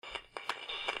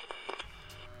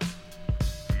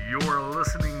You're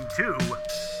listening to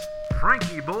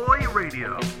FrankieBoi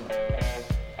Radio.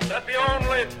 That the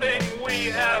only thing we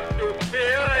have to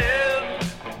fear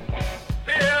is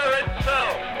fear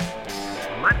itself.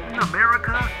 Letting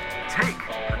America take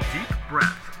a deep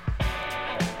breath.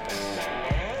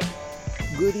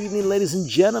 Good evening, ladies and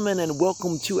gentlemen, and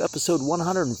welcome to episode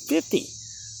 150 of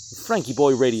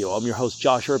FrankieBoi Radio. I'm your host,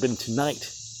 Josh Urban,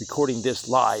 tonight, recording this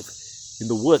live in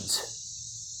the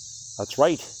woods. That's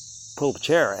right. Pull up a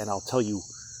chair, and I'll tell you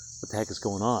what the heck is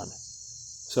going on.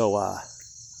 So,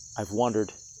 I've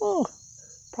wandered,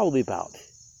 probably about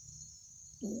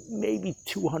maybe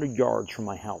 200 yards from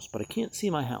my house, but I can't see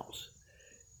my house.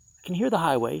 I can hear the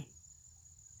highway.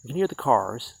 I can hear the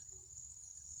cars.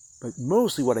 But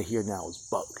mostly what I hear now is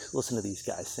bugs. Listen to these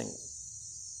guys singing.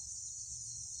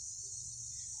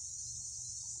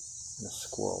 And a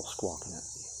squirrel squawking at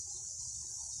me.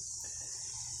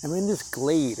 I'm in this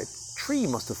glade. A tree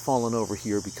must have fallen over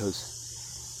here because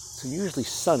it's unusually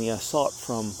sunny. I saw it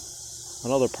from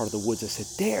another part of the woods. I said,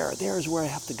 there's where I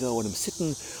have to go. And I'm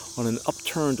sitting on an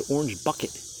upturned orange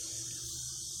bucket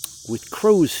with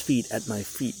crow's feet at my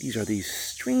feet. These are these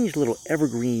strange little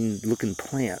evergreen-looking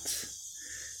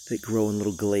plants that grow in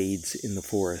little glades in the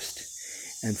forest,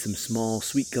 and some small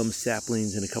sweet gum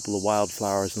saplings and a couple of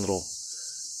wildflowers and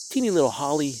teeny little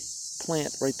holly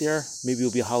plant right there. Maybe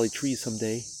it'll be a holly tree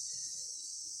someday.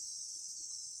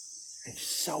 It's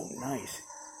so nice.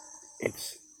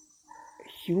 It's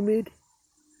humid.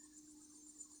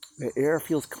 The air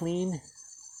feels clean.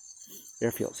 The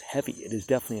air feels heavy. It is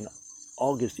definitely an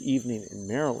August evening in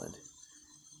Maryland.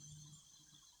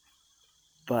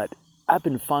 But I've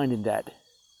been finding that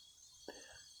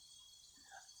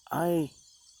I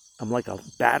am like a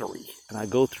battery, and I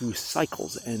go through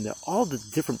cycles, and all the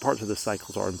different parts of the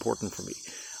cycles are important for me.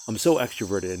 I'm so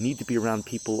extroverted. I need to be around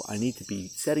people. I need to be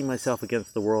setting myself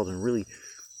against the world and really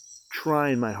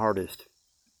trying my hardest.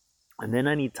 And then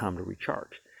I need time to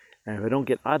recharge. And if I don't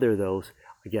get either of those,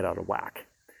 I get out of whack.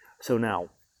 So now,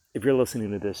 if you're listening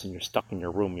to this and you're stuck in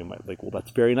your room, you might be like, well,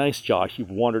 that's very nice, Josh.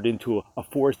 You've wandered into a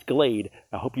forest glade.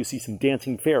 I hope you see some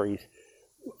dancing fairies.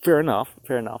 Fair enough.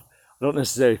 I don't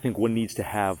necessarily think one needs to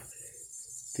have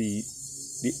the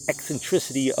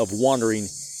eccentricity of wandering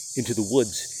into the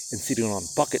woods and sitting on a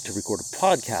bucket to record a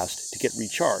podcast to get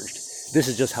recharged. This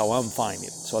is just how I'm finding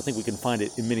it. So I think we can find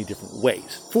it in many different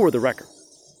ways. For the record,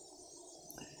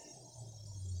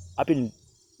 I've been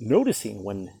noticing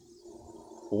when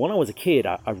I was a kid,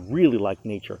 I really liked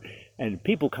nature, and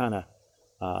people kind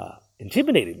of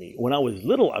intimidated me. When I was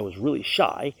little, I was really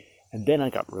shy, and then I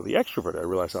got really extroverted. I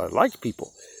realized I liked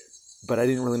people, but I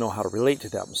didn't really know how to relate to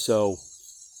them. So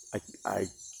I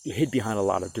hid behind a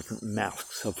lot of different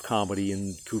masks of comedy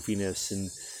and goofiness and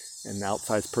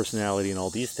outsized personality and all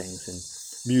these things and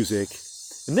music.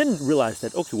 And then realized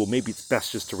that, okay, well, maybe it's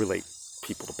best just to relate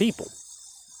people to people.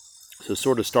 So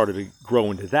sort of started to grow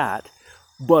into that.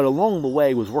 But along the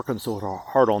way, was working so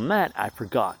hard on that, I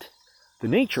forgot the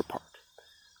nature part.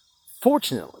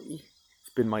 Fortunately,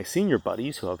 it's been my senior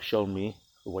buddies who have shown me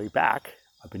the way back.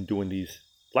 I've been doing these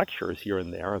lectures here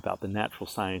and there about the natural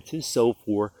sciences. So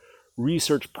for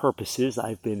research purposes,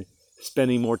 I've been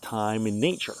spending more time in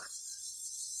nature.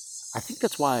 I think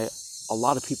that's why a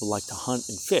lot of people like to hunt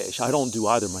and fish. I don't do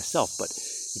either myself, but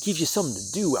it gives you something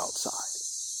to do outside.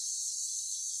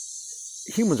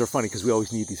 Humans are funny because we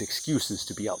always need these excuses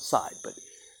to be outside, but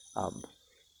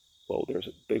there's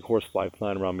a big horsefly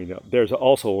flying around me now. There's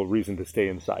also a reason to stay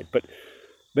inside. But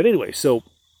anyway, so,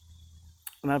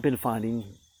 and I've been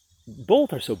finding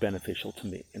both are so beneficial to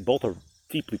me, and both are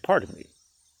deeply part of me.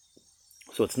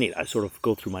 So it's neat. I sort of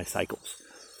go through my cycles.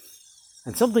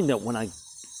 And something that when I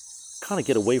kind of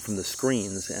get away from the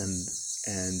screens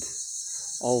and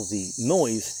all the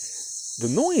noise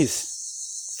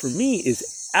for me is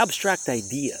abstract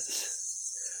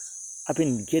ideas. I've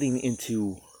been getting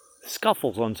into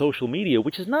scuffles on social media,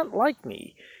 which is not like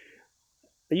me.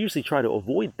 I usually try to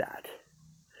avoid that.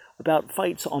 About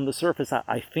fights on the surface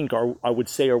I think I would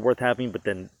say are worth having, but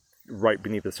then right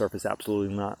beneath the surface,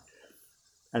 absolutely not.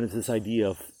 And it's this idea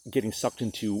of getting sucked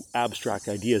into abstract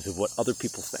ideas of what other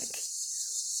people think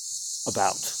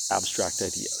about abstract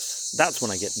ideas. That's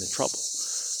when I get into trouble.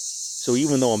 So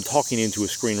even though I'm talking into a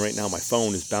screen right now, my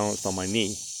phone is balanced on my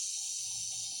knee.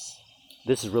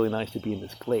 This is really nice to be in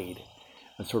this glade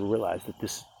and sort of realize that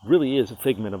this really is a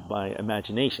figment of my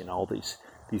imagination, all these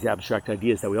abstract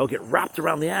ideas that we all get wrapped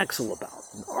around the axle about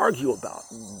and argue about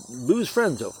and lose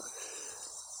friends over.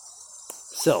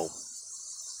 So,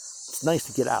 it's nice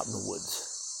to get out in the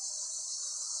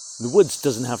woods. The woods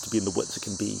doesn't have to be in the woods. It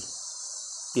can be,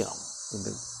 in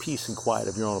the peace and quiet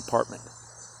of your own apartment.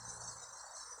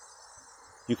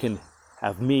 you can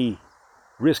have me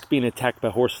risk being attacked by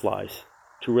horseflies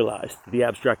to realize that the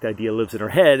abstract idea lives in our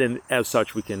head, and as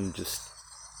such we can just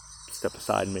step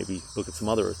aside and maybe look at some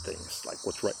other things, like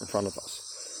what's right in front of us.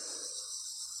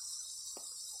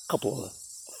 A couple of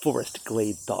forest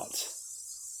glade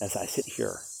thoughts as I sit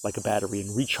here like a battery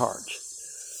and recharge.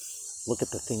 Look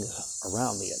at the things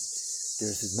around me.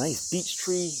 There's a nice beech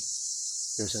tree.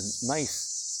 There's a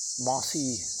nice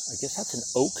mossy, I guess that's an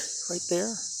oak right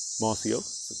there. Mossy oak,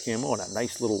 a camo, and a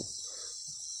nice little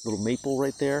maple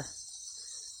right there.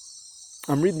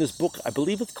 I'm reading this book. I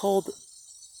believe it's called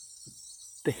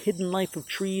The Hidden Life of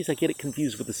Trees. I get it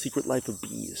confused with The Secret Life of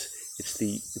Bees. It's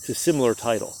a similar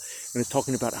title. And it's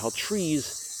talking about how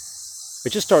trees, I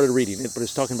just started reading it, but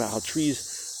it's talking about how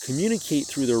trees communicate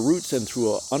through their roots and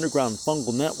through an underground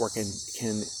fungal network and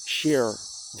can share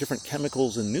different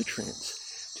chemicals and nutrients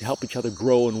to help each other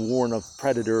grow and warn of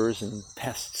predators and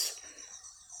pests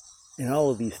and all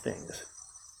of these things.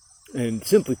 And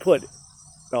simply put,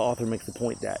 the author makes the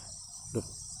point that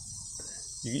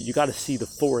you got to see the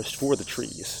forest for the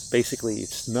trees. Basically,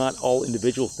 it's not all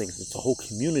individual things. It's a whole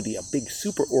community, a big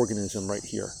super organism right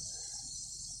here.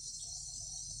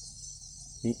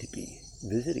 Need to be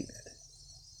visiting it.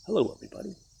 Hello,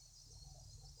 everybody.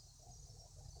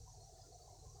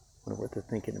 Wonder what they're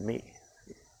thinking of me.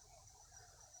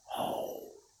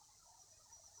 Oh,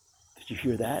 did you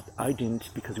hear that? I didn't,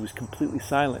 because it was completely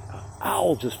silent. An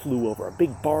owl just flew over, a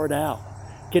big barred owl,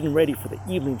 getting ready for the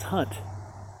evening's hunt.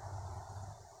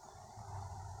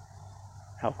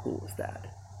 How cool is that?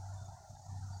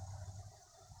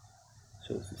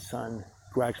 So as the sun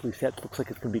gradually sets, looks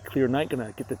like it's going to be a clear night. Going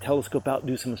to get the telescope out and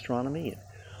do some astronomy. And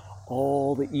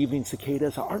all the evening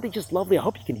cicadas, aren't they just lovely? I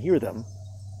hope you can hear them.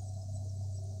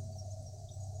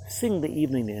 Sing the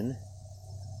evening in.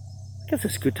 I guess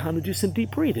it's a good time to do some deep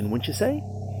breathing, wouldn't you say?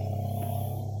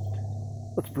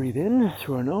 Let's breathe in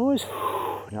through our nose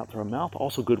and out through our mouth.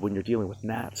 Also good when you're dealing with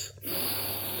gnats.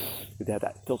 We've had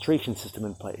that filtration system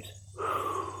in place.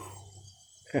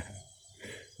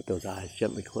 With those eyes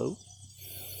gently closed.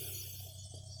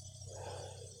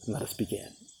 And let us begin.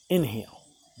 Inhale.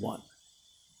 1,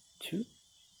 2,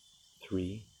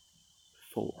 3,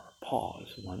 4.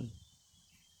 Pause. 1,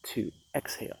 2.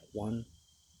 Exhale. 1,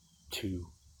 2,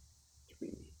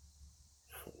 3,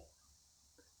 4.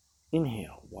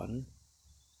 Inhale. 1,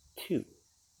 2,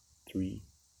 3,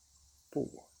 4.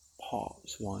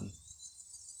 Pause. 1,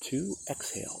 2.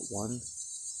 Exhale. 1,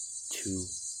 2,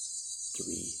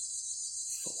 3,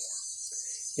 4.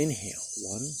 Inhale.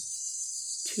 1,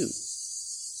 2,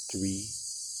 3,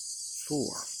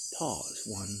 4. Pause.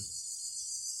 1,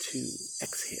 2.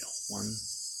 Exhale. 1,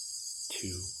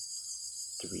 2,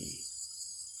 3,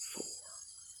 4.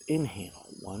 Inhale.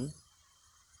 1,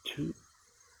 2,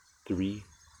 3,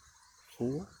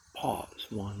 4. Pause.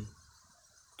 1,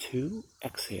 2.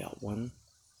 Exhale. 1,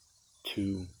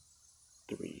 2,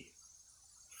 3,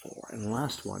 4. And the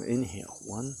last one. Inhale.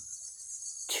 1,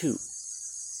 2,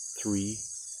 3,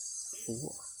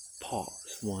 4.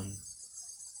 Pause. 1,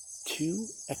 2.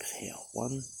 Exhale.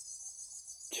 1,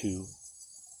 2,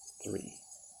 3,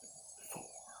 4.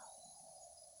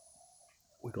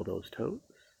 Wiggle those toes.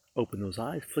 Open those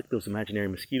eyes. Flick those imaginary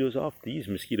mosquitoes off. These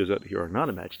mosquitoes out here are not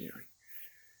imaginary.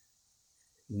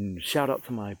 And shout out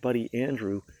to my buddy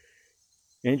Andrew.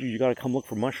 Andrew, you got to come look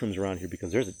for mushrooms around here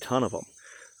because there's a ton of them.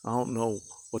 I don't know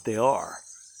what they are,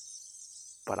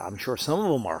 but I'm sure some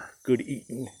of them are good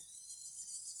eating.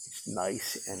 It's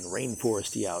nice and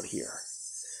rainforesty out here.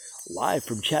 Live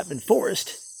from Chapman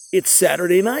Forest, it's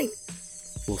Saturday night.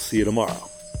 We'll see you tomorrow.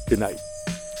 Good night.